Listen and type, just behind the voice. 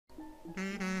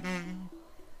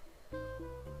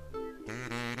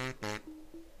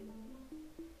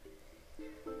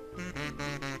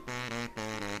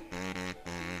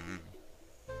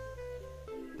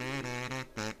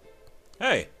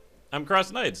Hey, I'm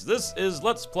CrossKnights. This is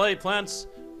Let's Play Plants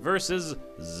vs.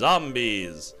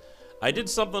 Zombies. I did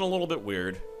something a little bit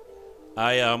weird.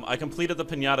 I completed the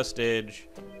pinata stage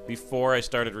before I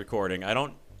started recording. I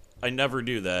never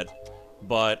do that,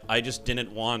 but I just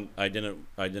didn't want. I'm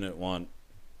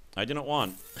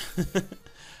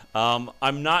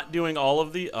not doing all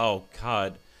of the. Oh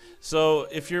God. So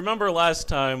if you remember last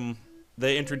time,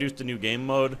 they introduced a new game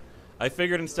mode. I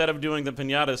figured instead of doing the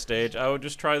pinata stage, I would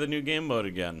just try the new game mode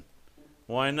again.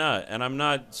 Why not? And I'm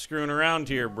not screwing around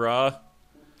here, brah.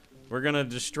 We're gonna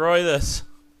destroy this.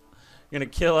 We're gonna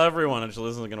kill everyone. Actually,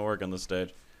 this isn't gonna work on this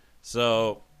stage.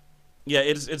 So, yeah,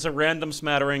 it's a random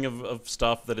smattering of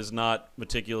stuff that is not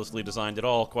meticulously designed at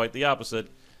all. Quite the opposite.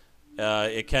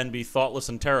 It can be thoughtless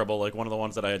and terrible, like one of the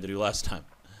ones that I had to do last time.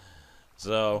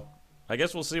 So, I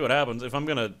guess we'll see what happens. If I'm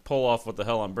gonna pull off what the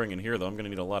hell I'm bringing here, though, I'm gonna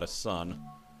need a lot of sun.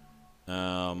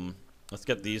 Let's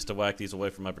get these to whack these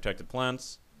away from my protected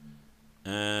plants.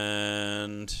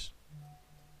 And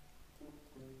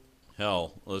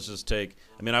hell, let's just take...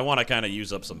 I mean, I want to kind of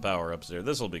use up some power-ups here.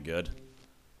 This will be good.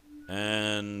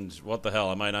 And what the hell,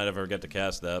 I might not ever get to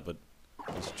cast that, but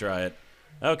let's try it.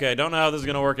 Okay, don't know how this is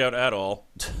going to work out at all.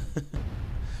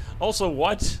 Also,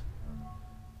 what?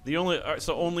 The only...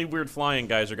 so only weird flying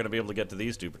guys are going to be able to get to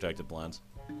these two protected plants.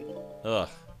 Ugh.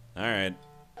 Alright.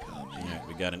 Alright,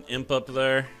 we got an imp up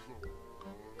there.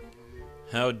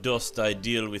 How dost I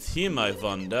deal with him, I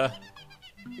wonder?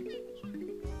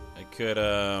 I could,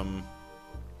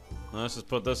 let's just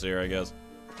put this here, I guess.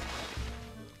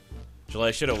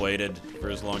 I should have waited for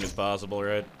as long as possible,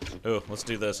 right? Ooh, let's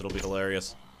do this, it'll be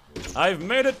hilarious. I've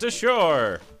made it to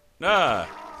shore! Ah!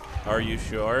 Are you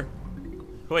sure?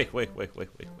 Wait.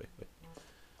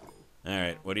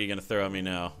 Alright, what are you gonna throw at me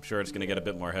now? I'm sure it's gonna get a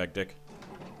bit more hectic.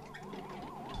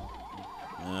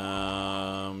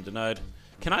 Denied.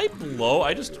 Can I blow?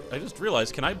 I just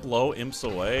realized, can I blow imps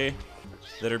away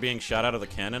that are being shot out of the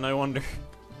cannon, I wonder?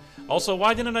 Also,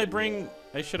 why didn't I bring...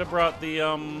 I should have brought the,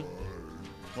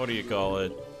 what do you call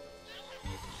it?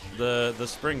 The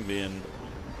spring bean.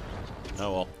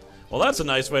 Oh, well. Well, that's a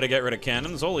nice way to get rid of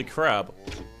cannons. Holy crap.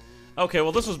 Okay,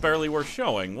 well, this was barely worth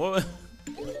showing. What?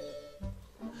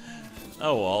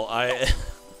 Oh, well,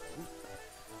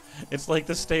 It's like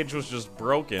the stage was just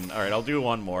broken. Alright, I'll do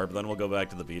one more, but then we'll go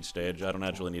back to the beach stage. I don't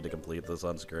actually need to complete this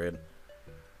on screen.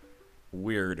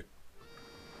 Weird.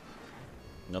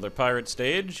 Another pirate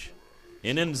stage.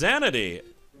 In Insanity.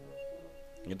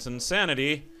 It's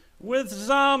Insanity with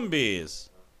zombies.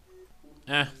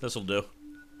 This'll do.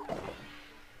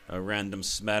 A random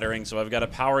smattering. So I've got a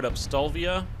powered up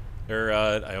Stalvia.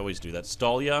 I always do that.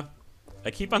 Stalia.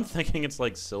 I keep on thinking it's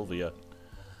like Sylvia.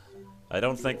 I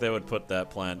don't think they would put that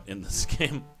plant in this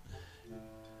game.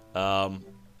 But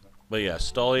yeah,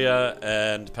 Stalia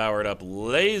and powered up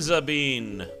Laser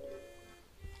Bean.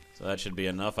 So that should be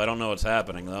enough. I don't know what's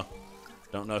happening, though.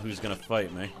 Don't know who's gonna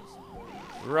fight me.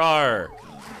 Rawr!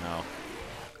 No.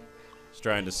 Just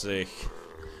trying to see.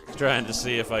 Just trying to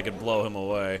see if I could blow him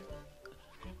away.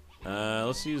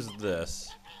 Let's use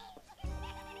this.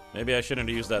 Maybe I shouldn't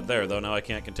have used that there, though. Now I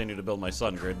can't continue to build my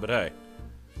sun grid, but hey.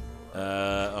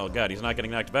 Oh god, he's not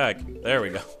getting knocked back. There we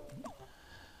go.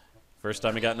 First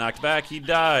time he got knocked back, he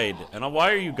died. And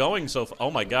why are you going so oh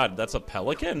my god, that's a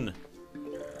pelican?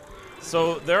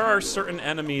 So, there are certain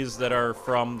enemies that are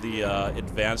from the,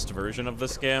 advanced version of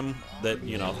this game that,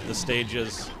 you know, the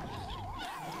stages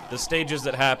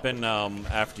that happen,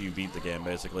 after you beat the game,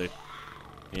 basically.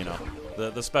 You know,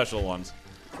 the special ones.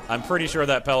 I'm pretty sure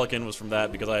that pelican was from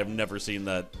that because I have never seen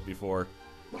that before.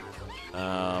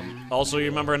 Also, you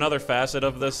remember another facet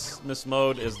of this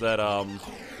mode is that,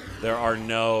 there are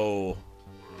no,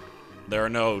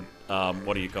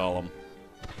 what do you call them?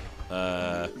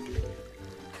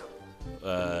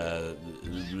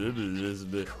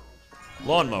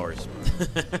 Lawnmowers.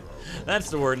 That's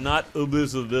the word, not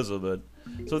but.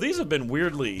 So these have been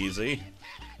weirdly easy.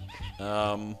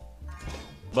 But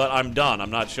I'm done.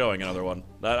 I'm not showing another one.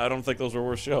 I don't think those were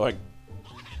worth showing.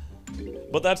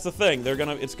 But that's the thing.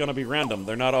 It's gonna be random.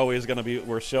 They're not always gonna be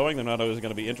worth showing. They're not always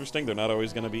gonna be interesting. They're not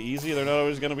always gonna be easy. They're not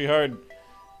always gonna be hard.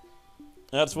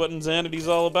 That's what Insanity's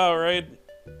all about, right?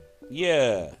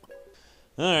 Yeah.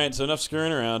 Alright, so enough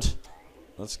screwing around.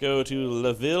 Let's go to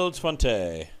Level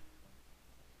 20.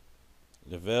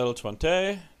 Level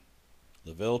 20.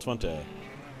 Level 20.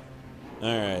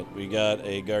 Alright, we got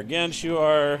a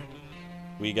Gargantuar.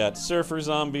 We got Surfer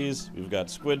Zombies. We've got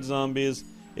Squid Zombies.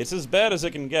 It's as bad as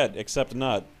it can get, except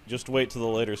not. Just wait till the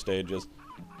later stages.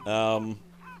 I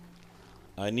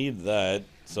need that,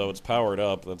 so it's powered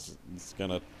up. It's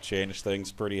gonna change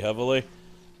things pretty heavily.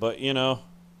 But, you know,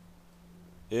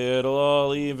 it'll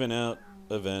all even out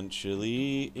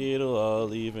eventually. It'll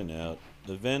all even out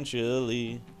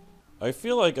eventually. I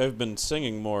feel like I've been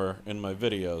singing more in my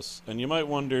videos, and you might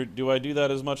wonder, do I do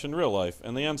that as much in real life?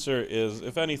 And the answer is,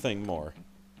 if anything, more.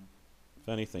 If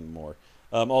anything, more.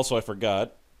 Also, I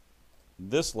forgot,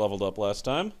 this leveled up last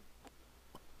time.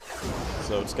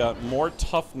 So it's got more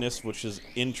toughness, which is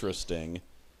interesting,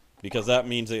 because that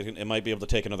means it might be able to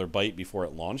take another bite before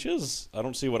it launches? I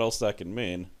don't see what else that can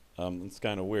mean. It's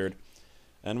kind of weird.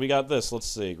 And we got this, let's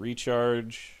see,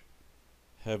 recharge,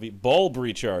 heavy, bulb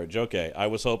recharge, okay. I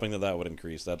was hoping that that would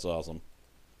increase, that's awesome.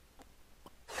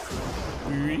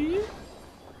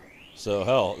 So,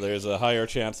 hell, there's a higher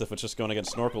chance if it's just going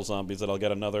against snorkel zombies that I'll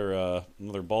get another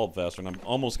bulb faster, and I'm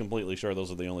almost completely sure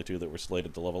those are the only two that were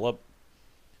slated to level up.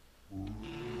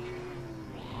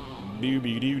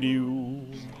 Doo-be-doo-doo.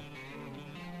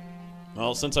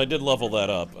 Well, since I did level that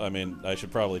up, I mean, I should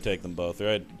probably take them both,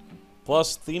 right?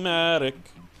 Plus thematic.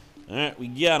 Alright, we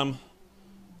got them.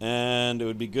 And it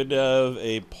would be good to have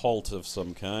a pult of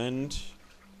some kind.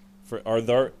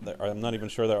 I'm not even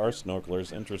sure there are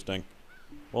snorkelers. Interesting.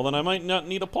 Well, then I might not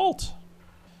need a pult.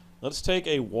 Let's take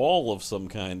a wall of some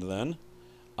kind, then.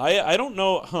 I don't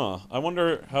know, I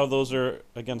wonder how those are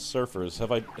against surfers.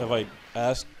 Have I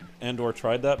asked and/or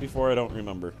tried that before? I don't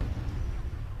remember.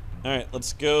 Alright,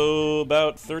 let's go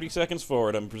about 30 seconds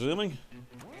forward, I'm presuming.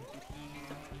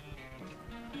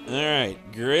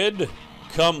 Alright, grid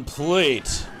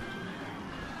complete.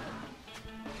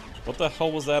 What the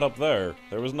hell was that up there?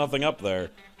 There was nothing up there.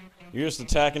 You're just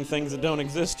attacking things that don't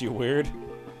exist, you weird.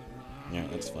 Yeah,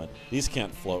 that's fine. These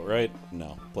can't float, right?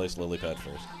 No. Place lily pad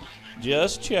first.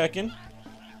 Just checking.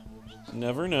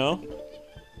 Never know.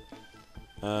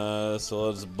 So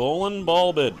let's bowling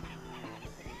bulb it.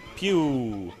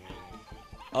 Pew.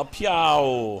 A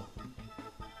pyow.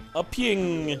 A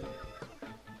ping.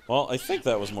 Well, I think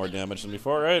that was more damage than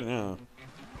before, right? Yeah.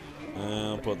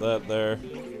 I'll put that there.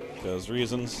 Because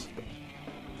reasons.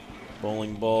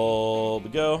 Bowling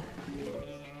bulb, go.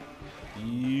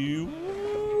 You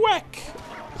whack!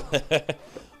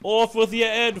 Off with your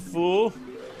head, fool!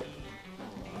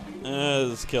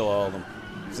 Let's kill all of them.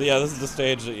 So yeah, this is the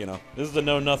stage that, you know, this is the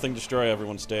know nothing, destroy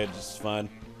everyone stage. This is fine.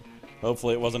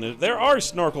 Hopefully it wasn't. There are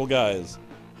snorkel guys!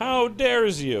 How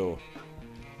dares you?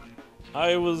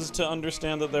 I was to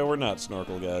understand that there were not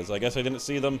snorkel guys. I guess I didn't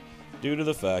see them due to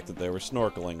the fact that they were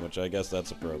snorkeling, which I guess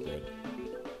that's appropriate.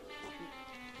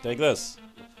 Take this.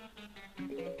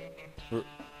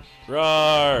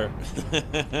 Roar!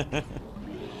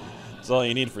 That's all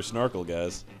you need for snorkel,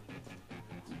 guys.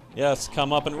 Yes,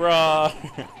 come up and roar!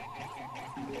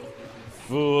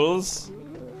 Fools.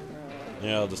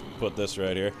 Yeah, I'll just put this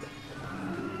right here.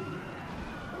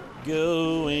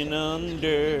 Going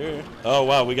under. Oh,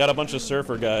 wow, we got a bunch of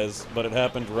surfer guys, but it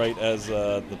happened right as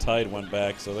the tide went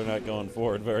back, so they're not going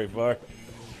forward very far.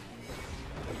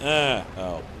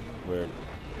 Oh, weird.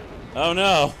 Oh,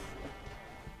 no!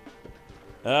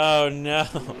 Oh, no!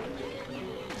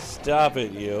 Stop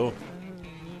it, you.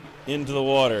 Into the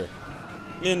water.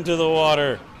 Into the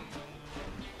water.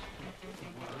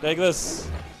 Take this.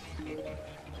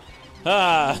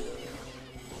 Ha!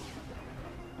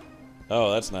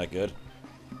 Oh, that's not good.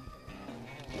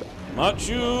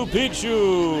 Machu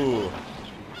Picchu!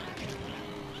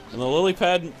 And the lily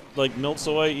pad, like, melts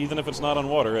away even if it's not on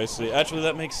water, I see. Actually,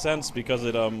 that makes sense because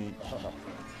it,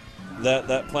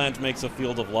 that plant makes a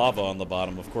field of lava on the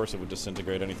bottom. Of course it would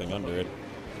disintegrate anything under it.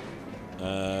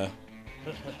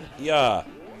 Yeah.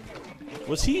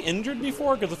 Was he injured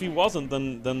before? Because if he wasn't,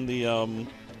 then the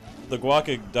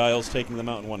Guaca dial's taking them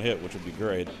out in one hit, which would be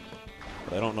great.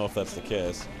 But I don't know if that's the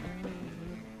case.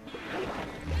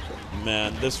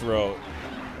 Man, this row,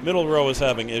 middle row is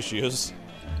having issues.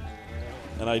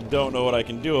 And I don't know what I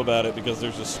can do about it because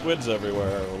there's just squids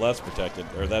everywhere. Well, that's protected.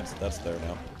 Or that's there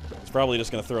now. It's probably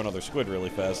just gonna throw another squid really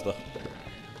fast, though.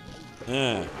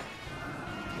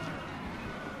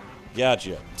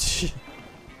 Gotcha.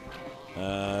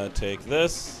 Take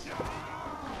this.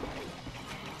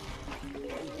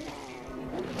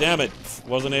 Damn it!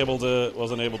 Wasn't able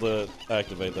to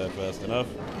activate that fast enough.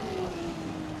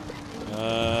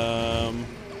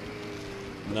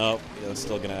 Nope. Yeah, it's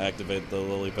still gonna activate the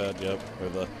lily pad. Yep, or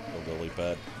the lily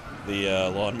pad,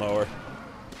 the lawnmower.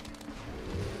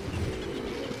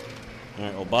 All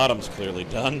right. Well, bottom's clearly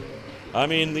done. I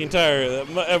mean, the entire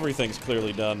everything's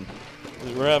clearly done.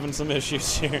 We're having some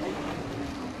issues here.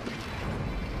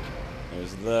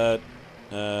 There's that.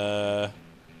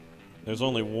 There's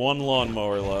only one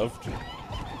lawnmower left.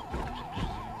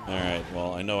 Alright,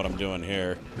 well, I know what I'm doing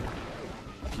here.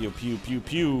 Pew, pew, pew,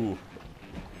 pew.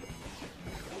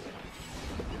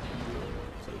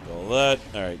 Take all that.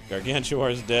 Alright,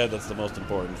 Gargantuar is dead. That's the most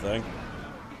important thing.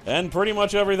 And pretty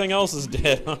much everything else is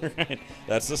dead. Alright,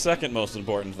 that's the second most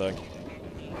important thing.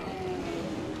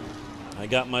 I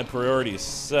got my priorities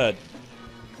set.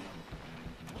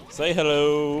 Say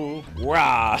hello.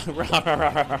 Rah! Rah, rah,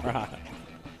 rah, rah.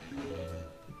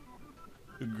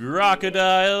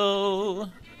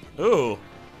 Crocodile. Ooh.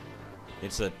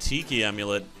 It's a tiki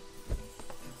amulet.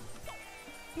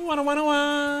 Wanna wanna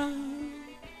wanna.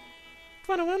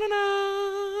 Wanna wanna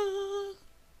wanna.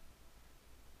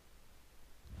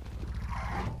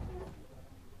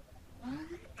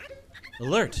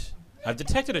 Alert. I've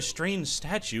detected a strange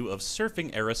statue of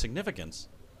surfing era significance.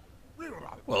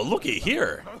 Well, looky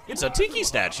here. It's a tiki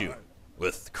statue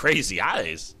with crazy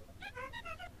eyes.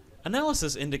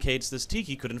 Analysis indicates this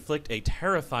tiki could inflict a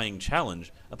terrifying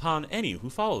challenge upon any who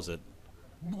follows it.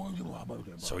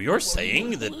 So you're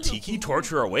saying the tiki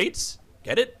torture awaits?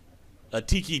 Get it? A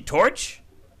tiki torch?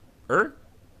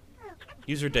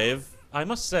 User Dave, I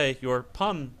must say your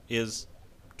pun is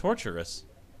torturous.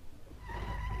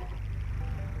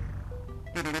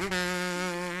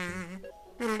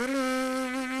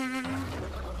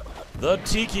 The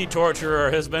tiki torturer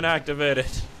has been activated.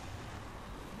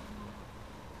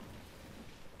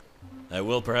 I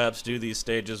will perhaps do these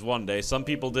stages one day. Some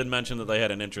people did mention that they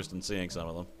had an interest in seeing some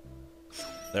of them.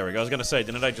 There we go. I was going to say,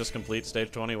 didn't I just complete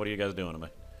stage 20? What are you guys doing to me?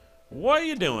 What are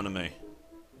you doing to me?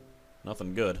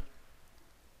 Nothing good.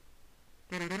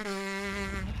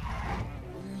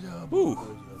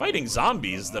 Ooh, fighting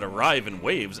zombies that arrive in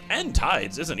waves and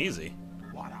tides isn't easy.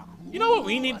 You know what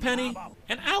we need, Penny?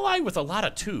 An ally with a lot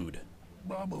of tude.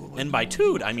 And by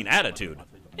tude, I mean attitude,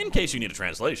 in case you need a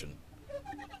translation.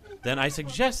 Then I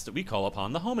suggest that we call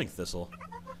upon the homing thistle.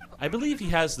 I believe he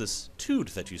has this tude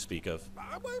that you speak of.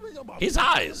 His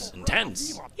eyes,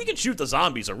 intense. He can shoot the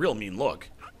zombies a real mean look.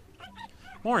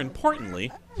 More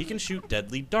importantly, he can shoot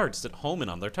deadly darts that home in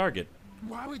on their target.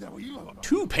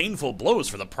 2 painful blows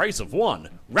for the price of 1.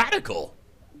 Radical!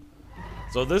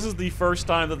 So this is the first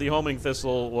time that the homing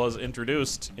thistle was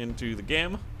introduced into the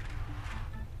game.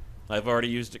 I've already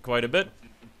used it quite a bit.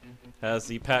 Has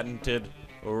the patented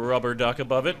rubber duck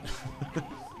above it.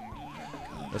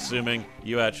 Assuming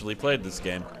you actually played this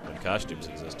game when costumes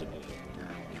existed.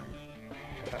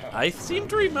 I seem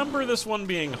to remember this one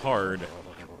being hard.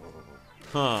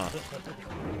 Huh.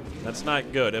 That's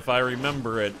not good. If I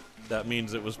remember it, that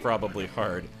means it was probably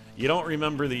hard. You don't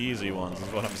remember the easy ones, is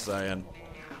what I'm saying.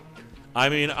 I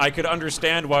mean, I could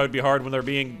understand why it would be hard when they're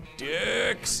being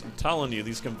dicks. I'm telling you,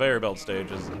 these conveyor belt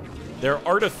stages, they're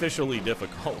artificially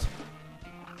difficult.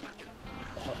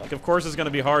 Like, of course it's going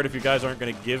to be hard if you guys aren't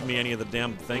going to give me any of the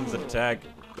damn things that attack.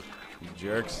 You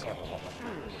jerks.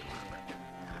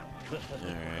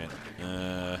 Alright.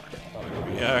 Here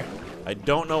we are. I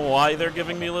don't know why they're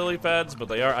giving me lily pads, but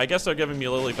they are. I guess they're giving me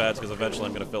lily pads because eventually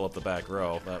I'm going to fill up the back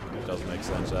row. That does make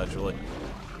sense, actually.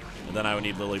 And then I would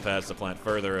need lily pads to plant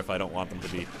further if I don't want them to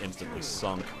be instantly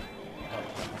sunk.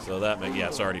 So that may, yeah,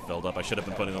 it's already filled up. I should have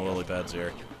been putting the lily pads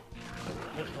here.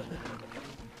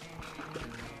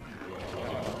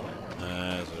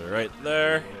 So right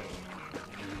there.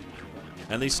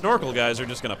 And these snorkel guys are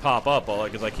just going to pop up,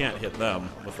 because I can't hit them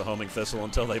with the homing thistle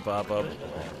until they pop up.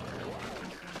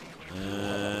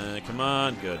 Come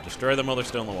on, good. Destroy them while they're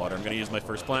still in the water. I'm going to use my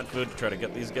first plant food to try to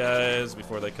get these guys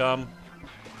before they come,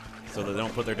 so that they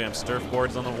don't put their damn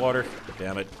surfboards on the water.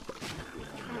 Damn it.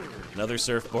 Another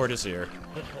surfboard is here.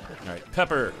 Alright,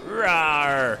 pepper.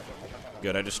 Rawr!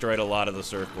 Good, I destroyed a lot of the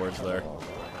surfboards there.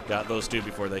 Got those 2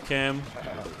 before they came.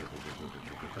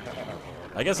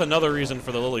 I guess another reason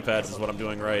for the lily pads is what I'm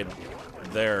doing right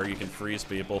there. You can freeze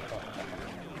people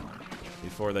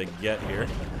before they get here.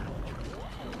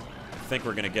 I think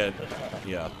we're gonna get,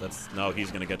 yeah, no,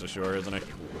 he's gonna get to shore, isn't he?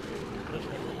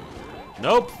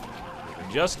 Nope,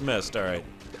 just missed. All right,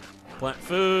 plant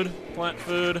food.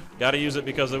 Gotta use it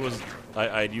because it was,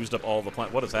 I'd used up all the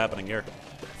plant. What is happening here?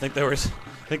 I think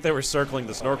they were circling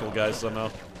the snorkel guys somehow,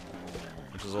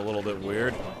 which is a little bit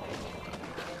weird.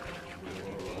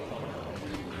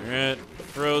 All right,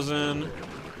 frozen.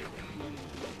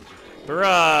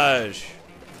 Barrage.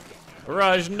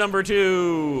 Barrage number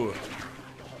 2.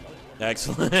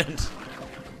 Excellent.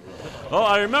 Oh,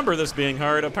 I remember this being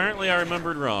hard. Apparently I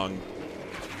remembered wrong.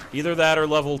 Either that or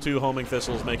level 2 homing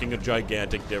thistles making a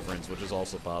gigantic difference, which is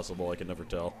also possible. I can never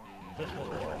tell.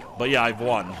 But yeah, I've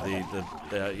won,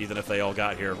 even if they all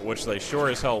got here, which they sure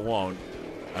as hell won't.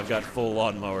 I've got full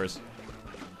lawnmowers.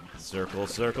 Circle,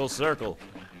 circle, circle.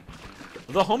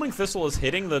 The homing thistle is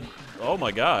hitting the... Oh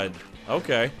my god.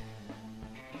 Okay.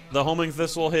 The homing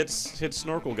thistle hits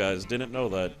snorkel guys. Didn't know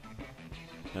that.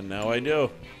 And now I do.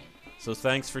 So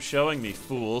thanks for showing me,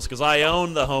 fools, because I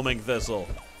own the homing thistle.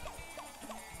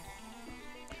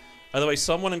 By the way,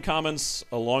 someone in comments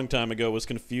a long time ago was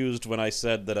confused when I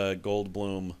said that a gold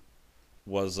bloom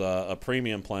was a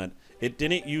premium plant. It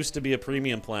didn't used to be a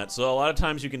premium plant, so a lot of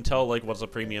times you can tell like what's a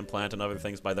premium plant and other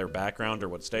things by their background or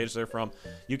what stage they're from.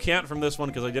 You can't from this one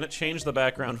because I didn't change the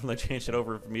background when I changed it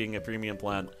over from being a premium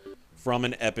plant from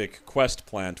an epic quest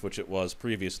plant, which it was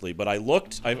previously. But I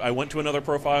looked, I went to another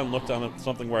profile and looked on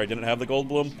something where I didn't have the gold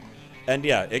bloom, and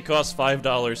yeah, it costs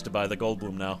 $5 to buy the gold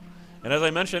bloom now. And as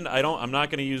I mentioned, I'm not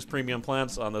going to use premium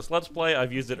plants on this Let's Play.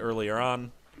 I've used it earlier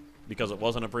on because it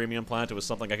wasn't a premium plant. It was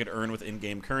something I could earn with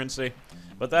in-game currency.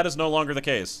 But that is no longer the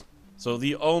case. So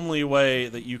the only way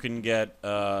that you can get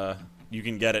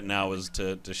it now is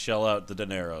to shell out the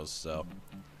dineros. So,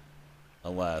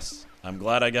 alas. I'm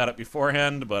glad I got it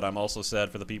beforehand, but I'm also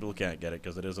sad for the people who can't get it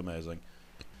because it is amazing.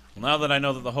 Well, now that I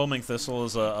know that the homing thistle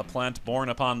is a plant born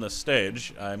upon this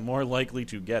stage, I'm more likely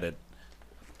to get it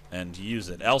and use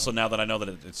it. Also, now that I know that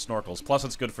it snorkels. Plus,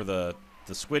 it's good for the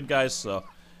squid guys, so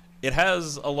it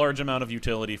has a large amount of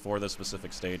utility for this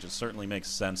specific stage. It certainly makes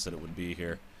sense that it would be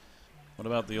here. What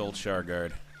about the old char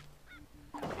guard?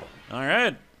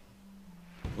 Alright.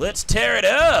 Let's tear it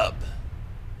up!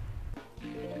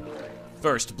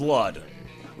 First blood.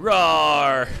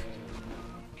 Roar!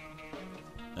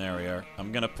 There we are.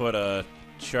 I'm gonna put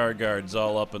char guards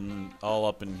all up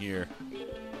in here.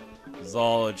 It's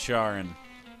all a charin'.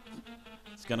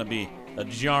 It's gonna be a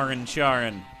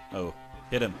charin'. Oh,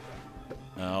 hit him.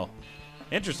 Oh.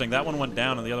 Interesting, that one went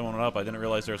down and the other one went up. I didn't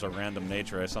realize there was a random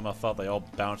nature. I somehow thought they all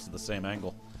bounced at the same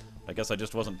angle. I guess I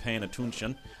just wasn't paying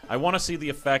attention. I want to see the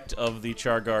effect of the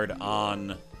char guard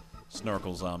on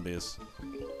snorkel zombies.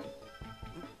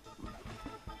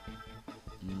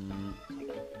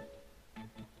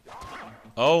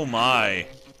 Oh my.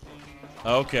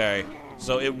 Okay.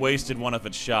 So it wasted one of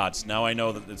its shots. Now I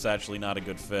know that it's actually not a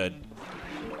good fit.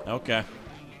 Okay.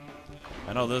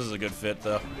 I know this is a good fit,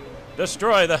 though.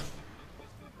 Destroy the...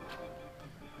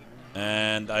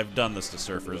 And I've done this to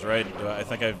surfers, right? I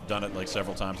think I've done it like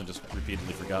several times and just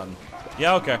repeatedly forgotten.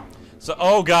 Yeah, okay. So,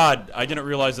 oh god, I didn't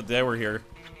realize that they were here.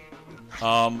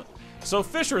 So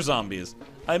fisher zombies.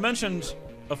 I mentioned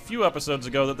a few episodes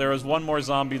ago that there is one more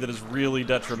zombie that is really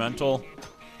detrimental.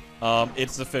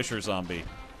 It's the fisher zombie.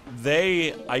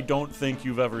 I don't think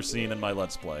you've ever seen in my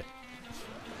Let's Play.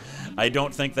 I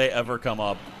don't think they ever come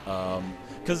up.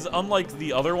 Because unlike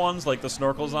the other ones, like the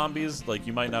snorkel zombies, like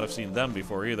you might not have seen them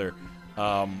before either,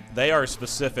 they are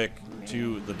specific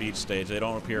to the beach stage. They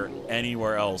don't appear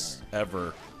anywhere else,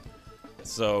 ever.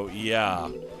 So, yeah.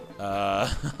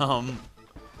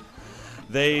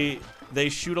 They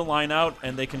shoot a line out,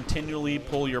 and they continually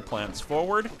pull your plants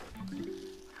forward.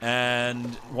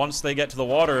 And once they get to the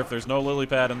water, if there's no lily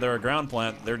pad and they're a ground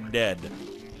plant, they're dead.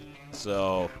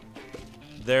 So,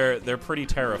 they're pretty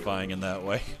terrifying in that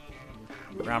way.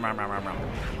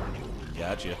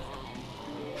 Gotcha.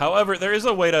 However, there is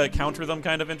a way to counter them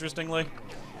kind of interestingly,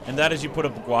 and that is you put a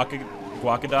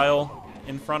guacadile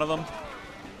in front of them,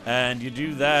 and you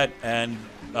do that, and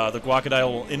the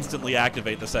guacadile will instantly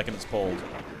activate the second it's pulled.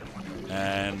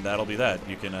 And that'll be that.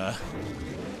 You can,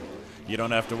 you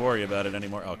don't have to worry about it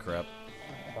anymore. Oh, crap.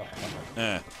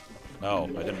 Oh,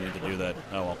 I didn't need to do that.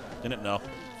 Oh, well. Didn't know.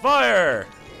 Fire!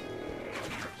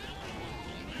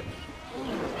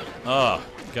 Oh,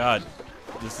 God.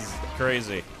 This is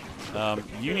crazy.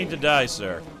 You need to die,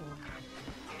 sir.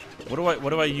 What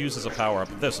do I use as a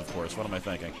power-up? This, of course. What am I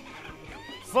thinking?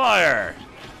 Fire!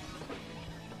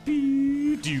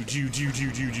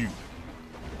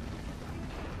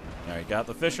 Alright, got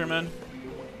the fisherman.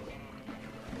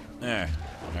 There.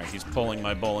 Alright, he's pulling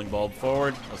my bowling ball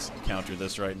forward. Let's counter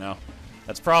this right now.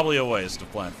 That's probably a waste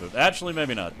of plant food. Actually,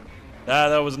 maybe not.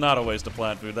 That was not a waste of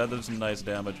plant food. That did some nice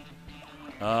damage.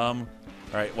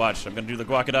 Alright, watch. I'm gonna do the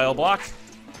guacadile block.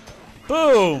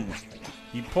 Boom!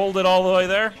 He pulled it all the way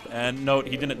there. And note,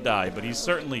 he didn't die, but he's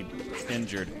certainly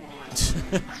injured.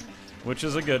 Which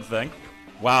is a good thing.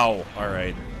 Wow,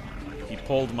 alright. He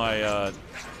pulled my,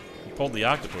 he pulled the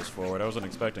octopus forward. I wasn't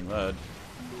expecting that.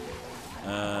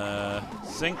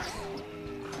 Sink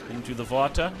into the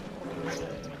water.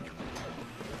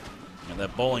 And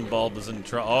that bowling bulb is in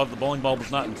trouble. Oh, the bowling bulb is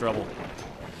not in trouble.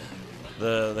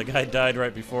 The guy died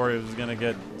right before he was gonna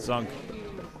get sunk.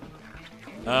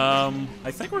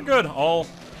 I think we're good. All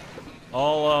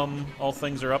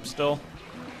things are up still.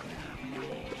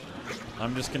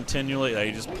 I'm just continually.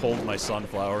 He just pulled my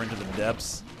sunflower into the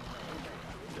depths.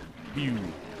 Pew.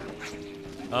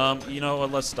 You know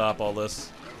what? Let's stop all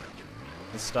this.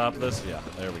 Let's stop this. Yeah,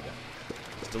 there we go.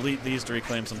 Let's delete these to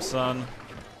reclaim some sun.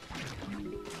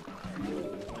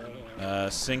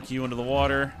 Sink you into the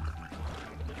water.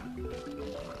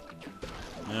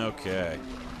 Okay.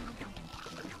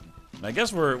 I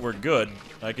guess we're good.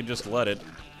 I can just let it.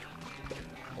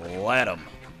 Let him.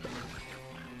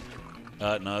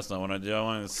 No, that's not what I do. I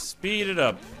want to speed it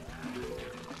up.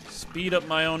 Speed up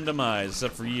my own demise,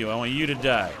 except for you. I want you to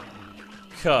die.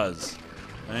 'Cause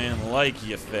I ain't like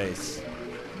your face.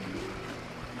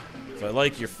 If I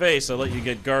like your face, I let you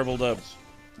get garbled up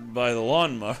by the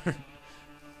lawnmower.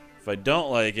 If I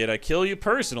don't like it, I kill you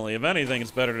personally. If anything,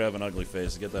 it's better to have an ugly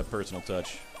face to get that personal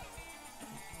touch.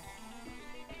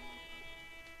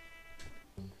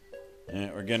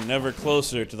 And we're getting ever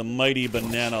closer to the mighty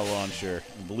banana launcher.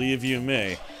 Believe you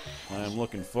me, I'm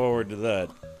looking forward to that.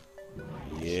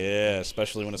 Yeah,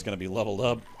 especially when it's going to be leveled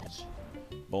up.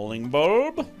 Bowling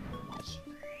bulb.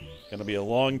 Gonna be a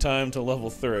long time to level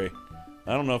 3.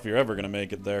 I don't know if you're ever gonna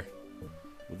make it there.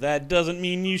 But that doesn't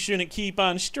mean you shouldn't keep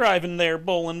on striving there,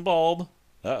 bowling bulb.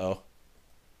 Uh-oh.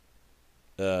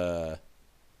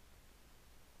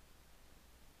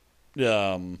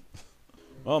 Well,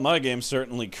 my game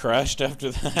certainly crashed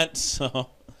after that, so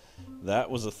that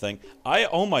was a thing.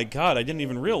 Oh my god, I didn't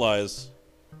even realize.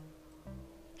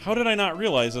 How did I not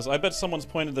realize this? I bet someone's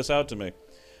pointed this out to me.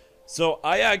 So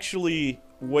I actually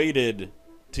waited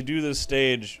to do this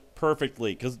stage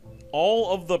perfectly, because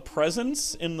all of the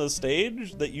presents in the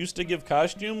stage that used to give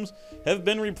costumes have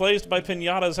been replaced by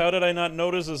piñatas. How did I not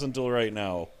notice this until right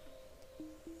now?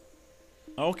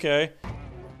 Okay.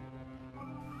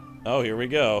 Oh, here we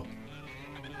go.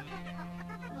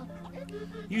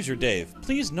 User Dave,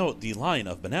 please note the line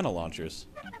of banana launchers.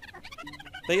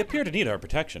 They appear to need our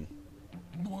protection.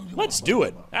 Let's do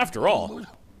it. After all,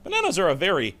 bananas are a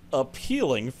very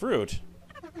appealing fruit.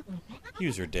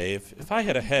 User Dave, if I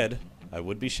had a head, I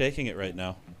would be shaking it right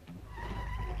now.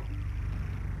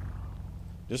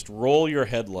 Just roll your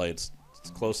headlights. It's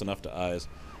close enough to eyes.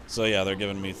 So yeah, they're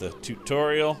giving me the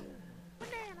tutorial.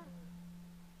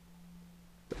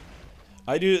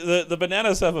 The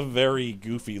bananas have a very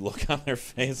goofy look on their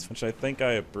face, which I think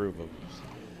I approve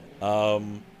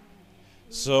of.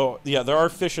 So, yeah, there are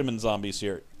fisherman zombies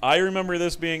here. I remember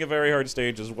this being a very hard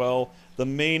stage as well. The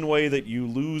main way that you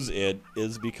lose it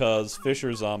is because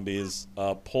fisher zombies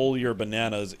pull your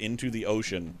bananas into the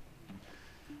ocean.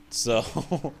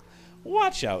 So,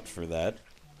 watch out for that.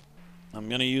 I'm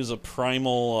gonna use a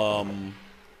primal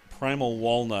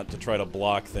walnut to try to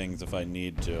block things if I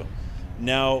need to.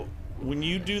 Now, when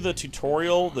you do the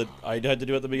tutorial that I had to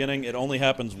do at the beginning, it only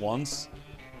happens once.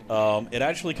 It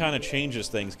actually kind of changes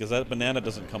things, because that banana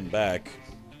doesn't come back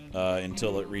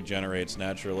until it regenerates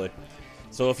naturally.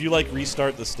 So if you, like,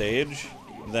 restart the stage,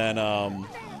 then, don't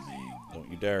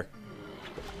you dare.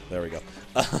 There we go.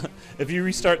 If you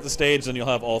restart the stage, then you'll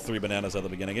have all 3 bananas at the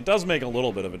beginning. It does make a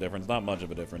little bit of a difference, not much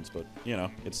of a difference, but, you know,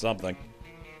 it's something.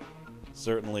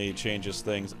 Certainly changes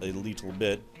things a little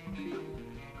bit.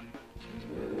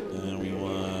 And we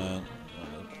want a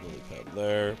lily pad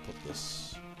there, put this...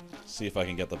 See if I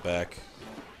can get the back,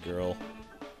 girl.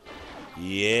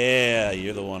 Yeah,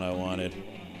 you're the one I wanted.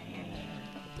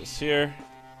 Put this here.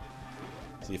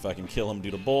 See if I can kill him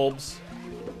due to bulbs.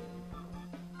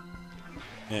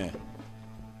 Yeah.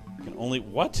 Can only...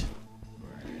 What?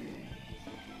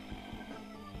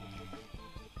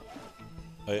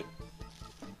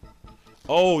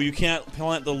 Oh, you can't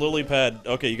plant the lily pad.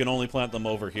 Okay, you can only plant them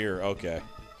over here. Okay.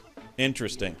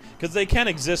 Interesting. Because they can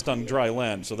exist on dry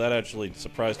land, so that actually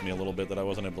surprised me a little bit that I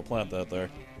wasn't able to plant that there.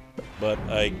 But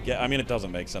I mean, it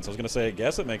doesn't make sense. I was going to say, I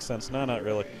guess it makes sense. No, not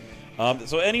really.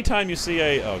 So anytime you see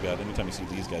oh god, anytime you see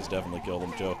these guys, definitely kill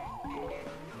them, Joe.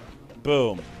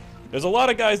 Boom. There's a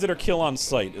lot of guys that are kill on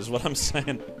sight, is what I'm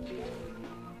saying.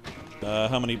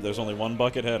 How many? There's only 1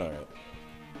 bucket head? Alright.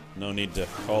 No need to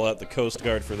call out the Coast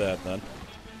Guard for that, then.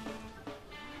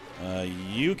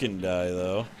 You can die,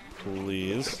 though.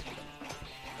 Please.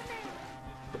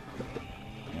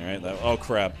 Alright, oh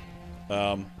crap.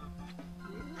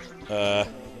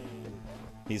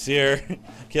 He's here.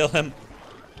 Kill him.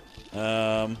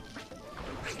 How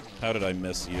did I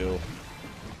miss you?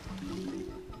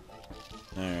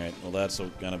 Alright, well that's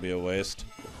gonna be a waste.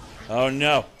 Oh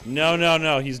no! No, no,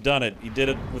 no, he's done it. He did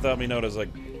it without me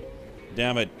noticing.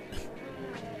 Damn it.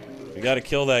 We gotta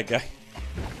kill that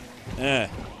guy.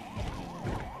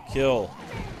 Kill.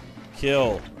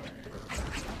 Kill.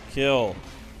 Kill.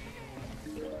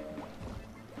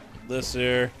 This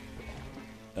here.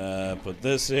 Put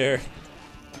this here.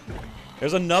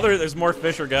 There's more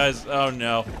fisher guys. Oh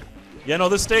no. Yeah, no,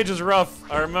 this stage is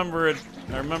rough. I remember it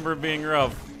I remember it being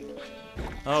rough.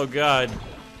 Oh god.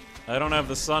 I don't have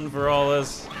the sun for all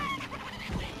this.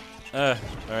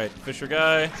 Alright, Fisher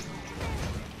guy.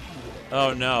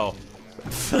 Oh no.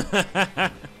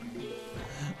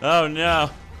 Oh no.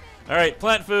 Alright,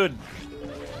 plant food.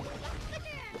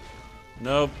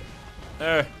 Nope.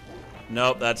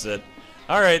 Nope, that's it.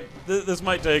 Alright, this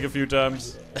might take a few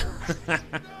times.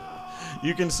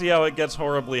 You can see how it gets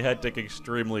horribly hectic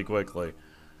extremely quickly.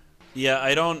 Yeah,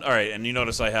 I don't... Alright, and you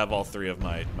notice I have all three of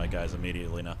my guys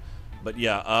immediately now. But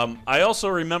yeah, I also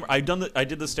remember... I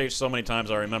did this stage so many times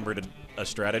I remembered a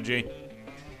strategy.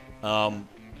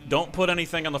 Don't put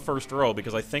anything on the first row,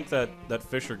 because I think that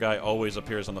Fisher guy always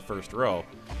appears on the first row.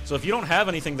 So if you don't have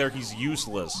anything there, he's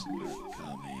useless.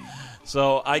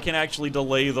 So I can actually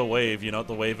delay the wave, you know,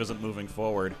 the wave isn't moving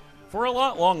forward, for a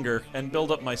lot longer, and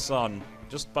build up my sun,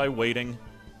 just by waiting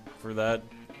for that.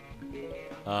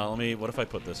 What if I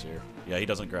put this here? Yeah, he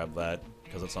doesn't grab that,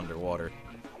 because it's underwater.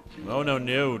 Oh, no,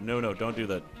 don't do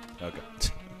that. Okay.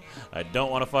 I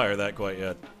don't want to fire that quite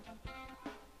yet.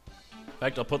 In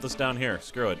fact, I'll put this down here.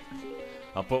 Screw it.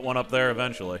 I'll put one up there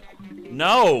eventually.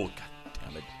 No! God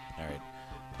damn it.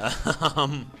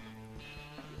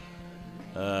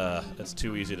 Alright. That's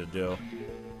too easy to do.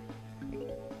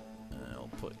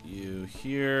 I'll put you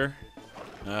here.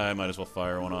 I might as well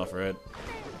fire one off, right?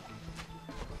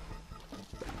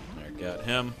 There, got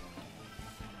him.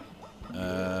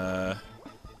 Yeah,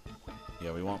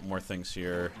 we want more things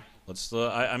here. Let's,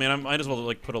 I mean, I might as well,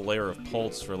 like, put a layer of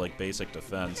pulse for, like, basic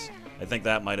defense. I think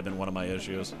that might have been one of my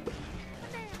issues.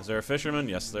 Is there a fisherman?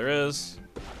 Yes, there is.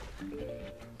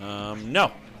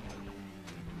 No!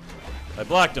 I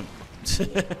blocked him.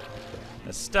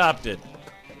 I stopped it.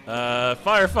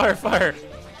 Fire!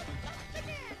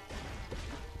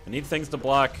 I need things to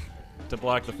block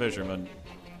the fisherman.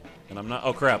 And I'm not,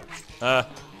 oh crap. Oh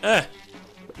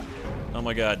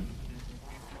my god.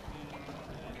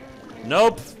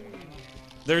 Nope!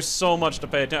 There's so much to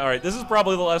pay attention. Alright, this is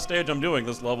probably the last stage I'm doing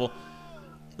this level.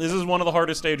 This is one of the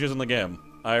hardest stages in the game.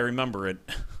 I remember it.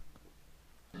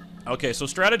 Okay, so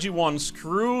strategy 1,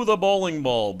 screw the bowling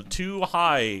bulb. Too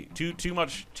high. Too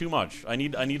much. I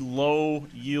need low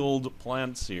yield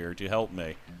plants here to help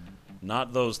me.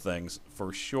 Not those things,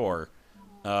 for sure.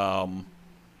 Cabbage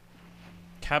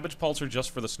pulse are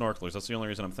just for the snorkelers. That's the only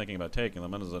reason I'm thinking about taking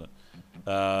them, isn't it?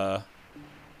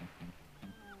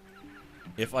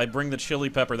 If I bring the chili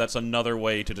pepper, that's another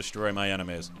way to destroy my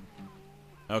enemies.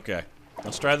 Okay,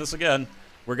 let's try this again.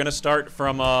 We're gonna start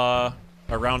from,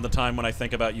 around the time when I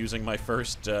think about using my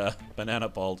first, banana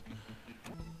pult.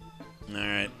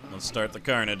 Alright, let's start the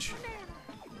carnage.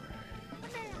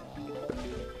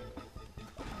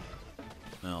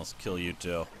 I'll kill you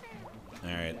too.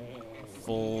 Alright,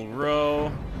 full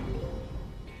row.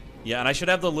 Yeah, and I should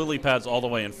have the lily pads all the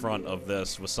way in front of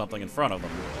this with something in front of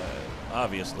them.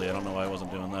 Obviously, I don't know why I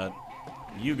wasn't doing that.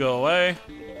 You go away.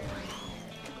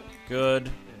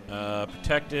 Good.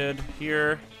 Protected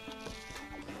here.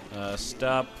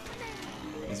 Stop.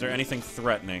 Is there anything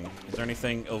threatening? Is there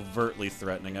anything overtly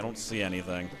threatening? I don't see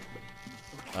anything.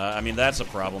 I mean, that's a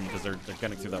problem because they're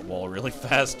getting through that wall really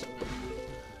fast.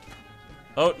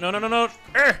 Oh, no.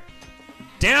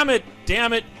 Damn it!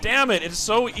 It's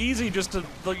so easy just to...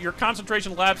 your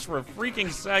concentration lapse for a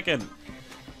freaking second.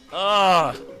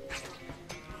 Ugh.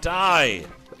 Die.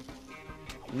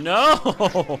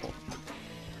 No!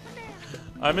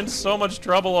 I'm in so much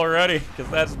trouble already, because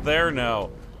that's there now.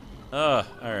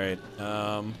 Alright.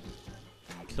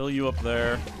 Kill you up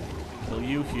there. Kill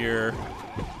you here.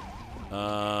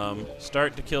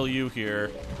 Start to kill you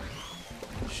here.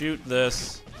 Shoot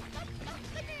this.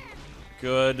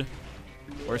 Good.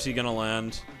 Where's he gonna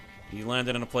land? He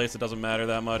landed in a place that doesn't matter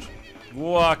that much.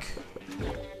 Walk.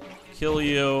 Kill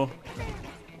you.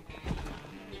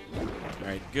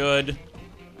 Alright, good.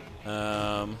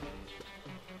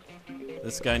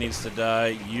 This guy needs to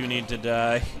die. You need to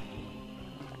die.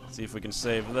 See if we can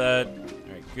save that.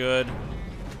 Alright, good.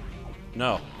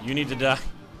 No, you need to die.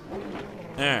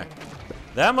 There.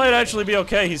 That might actually be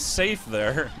okay. He's safe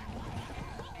there.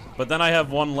 But then I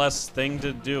have one less thing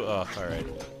to do. Oh, alright.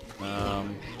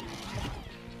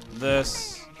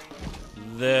 This.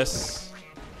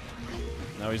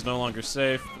 Now he's no longer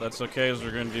safe. That's okay, because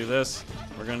we're gonna do this.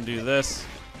 We're gonna do this.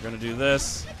 We're gonna do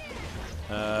this.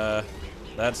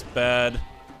 That's bad.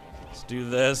 Let's do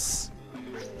this.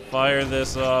 Fire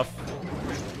this off.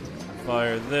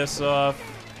 Fire this off.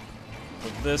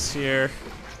 Put this here.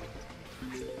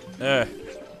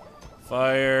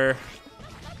 Fire.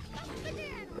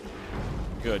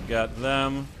 Good, got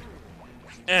them.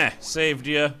 Saved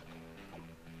ya.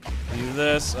 Do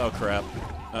this. Oh, crap.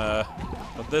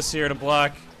 Put this here to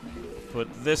block.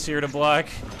 Put this here to block.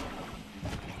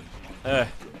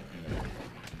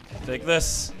 Take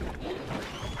this.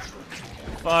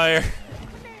 Fire.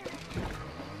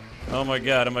 Oh my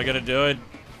god, am I gonna do it?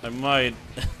 I might.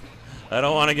 I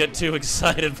don't want to get too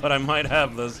excited, but I might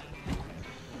have this.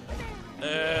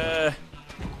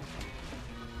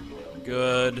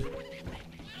 Good.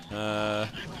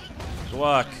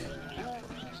 Block.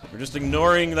 We're just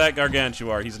ignoring that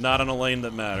Gargantuar. He's not on a lane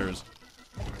that matters.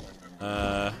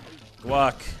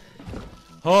 Guac.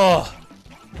 Oh!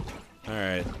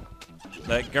 Alright.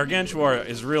 That Gargantuar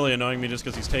is really annoying me just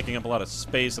because he's taking up a lot of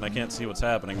space and I can't see what's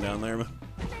happening down there.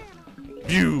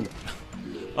 Phew!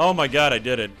 Oh my god, I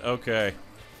did it. Okay.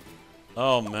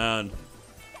 Oh, man.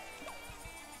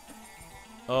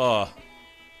 Oh.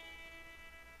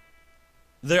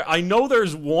 I know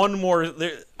there's one more.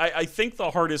 I think the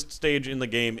hardest stage in the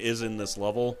game is in this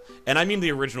level. And I mean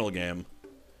the original game.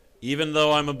 Even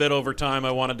though I'm a bit over time,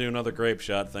 I want to do another grape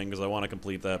shot thing because I want to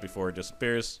complete that before it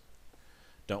disappears.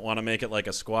 Don't want to make it like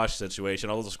a squash situation,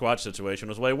 although the squash situation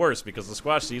was way worse because the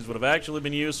squash seeds would have actually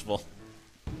been useful.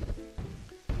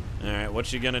 Alright,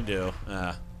 what you gonna do?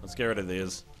 Let's get rid of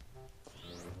these.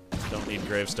 Don't need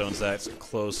gravestones that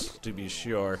close to be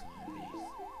sure.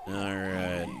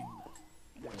 Alright.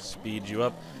 Speed you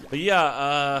up. But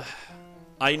yeah,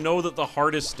 I know that the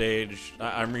hardest stage,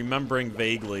 I'm remembering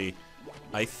vaguely,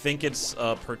 I think it's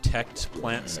a protect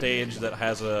plant stage that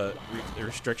has a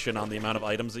restriction on the amount of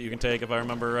items that you can take, if I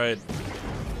remember right.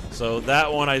 So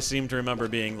that one I seem to remember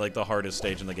being like the hardest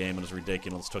stage in the game and it was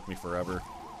ridiculous, took me forever.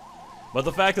 But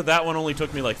the fact that that one only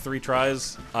took me like 3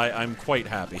 tries, I'm quite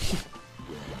happy.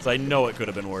 So I know it could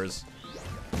have been worse.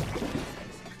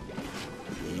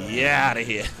 Yeah, out of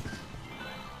here.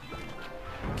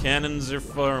 Cannons are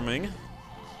forming.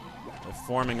 They're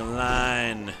forming a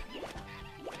line.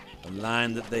 A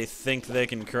line that they think they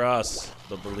can cross.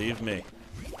 But believe me,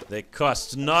 they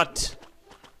cost not.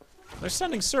 They're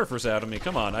sending surfers out of me.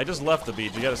 Come on, I just left the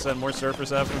beach. You gotta send more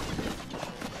surfers after me?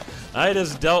 I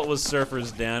just dealt with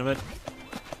surfers, damn it.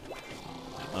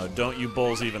 Oh, don't you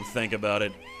bulls even think about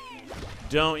it.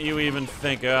 Don't you even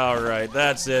think. Alright,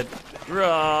 that's it.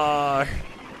 Roar!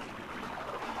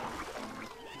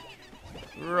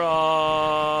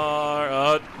 Roar!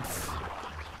 Oh,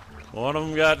 one of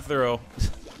them got through.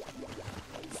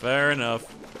 Fair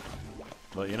enough.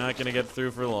 But you're not gonna get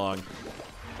through for long.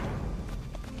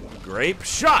 Grape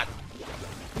shot!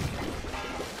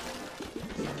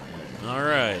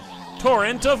 Alright.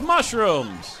 Torrent of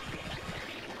mushrooms!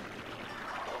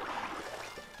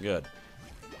 Good.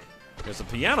 There's a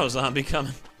piano zombie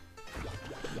coming.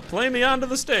 Play me onto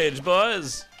the stage,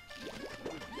 boys!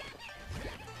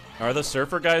 Are the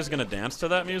surfer guys gonna dance to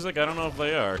that music? I don't know if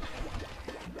they are.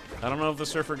 I don't know if the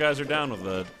surfer guys are down with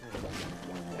that.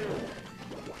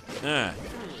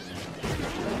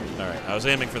 Alright, I was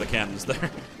aiming for the cannons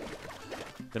there.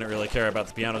 Didn't really care about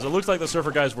the pianos. It looks like the surfer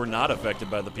guys were not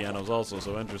affected by the pianos also,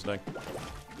 so interesting.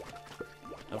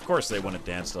 Of course they wouldn't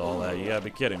dance to all that. You gotta be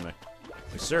kidding me.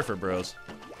 They're surfer bros.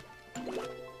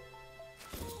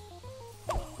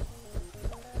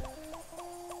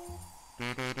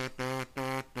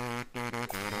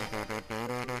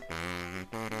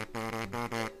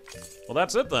 Well,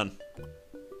 that's it then.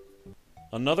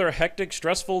 Another hectic,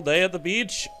 stressful day at the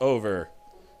beach? Over.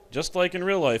 Just like in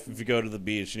real life, if you go to the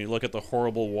beach and you look at the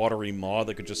horrible watery maw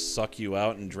that could just suck you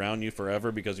out and drown you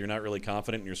forever because you're not really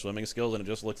confident in your swimming skills and it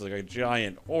just looks like a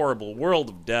giant, horrible world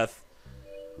of death.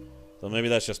 So maybe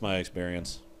that's just my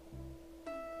experience.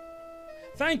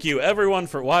 Thank you, everyone,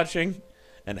 for watching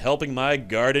and helping my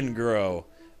garden grow.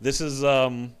 This is,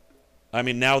 I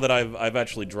mean, now that I've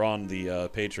actually drawn the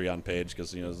Patreon page,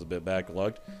 because, you know, it's a bit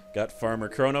backlogged, got Farmer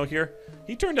Chrono here.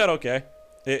 He turned out okay.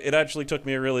 It actually took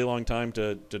me a really long time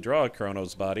to draw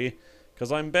Chrono's body,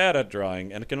 because I'm bad at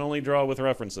drawing, and can only draw with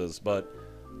references, but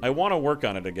I want to work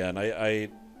on it again.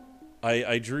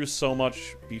 I drew so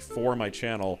much before my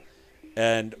channel,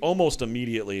 and almost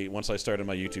immediately, once I started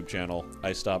my YouTube channel,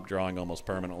 I stopped drawing almost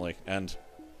permanently, and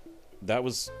that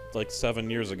was like 7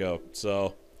 years ago,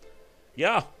 so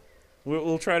yeah.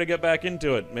 We'll try to get back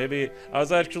into it. Maybe I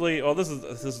was actually. Oh,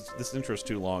 this intro's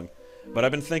too long, but I've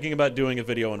been thinking about doing a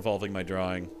video involving my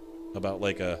drawing, about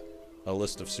like a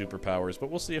list of superpowers.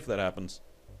 But we'll see if that happens.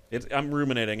 I'm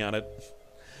ruminating on it.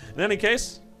 In any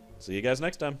case, see you guys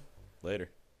next time.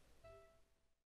 Later.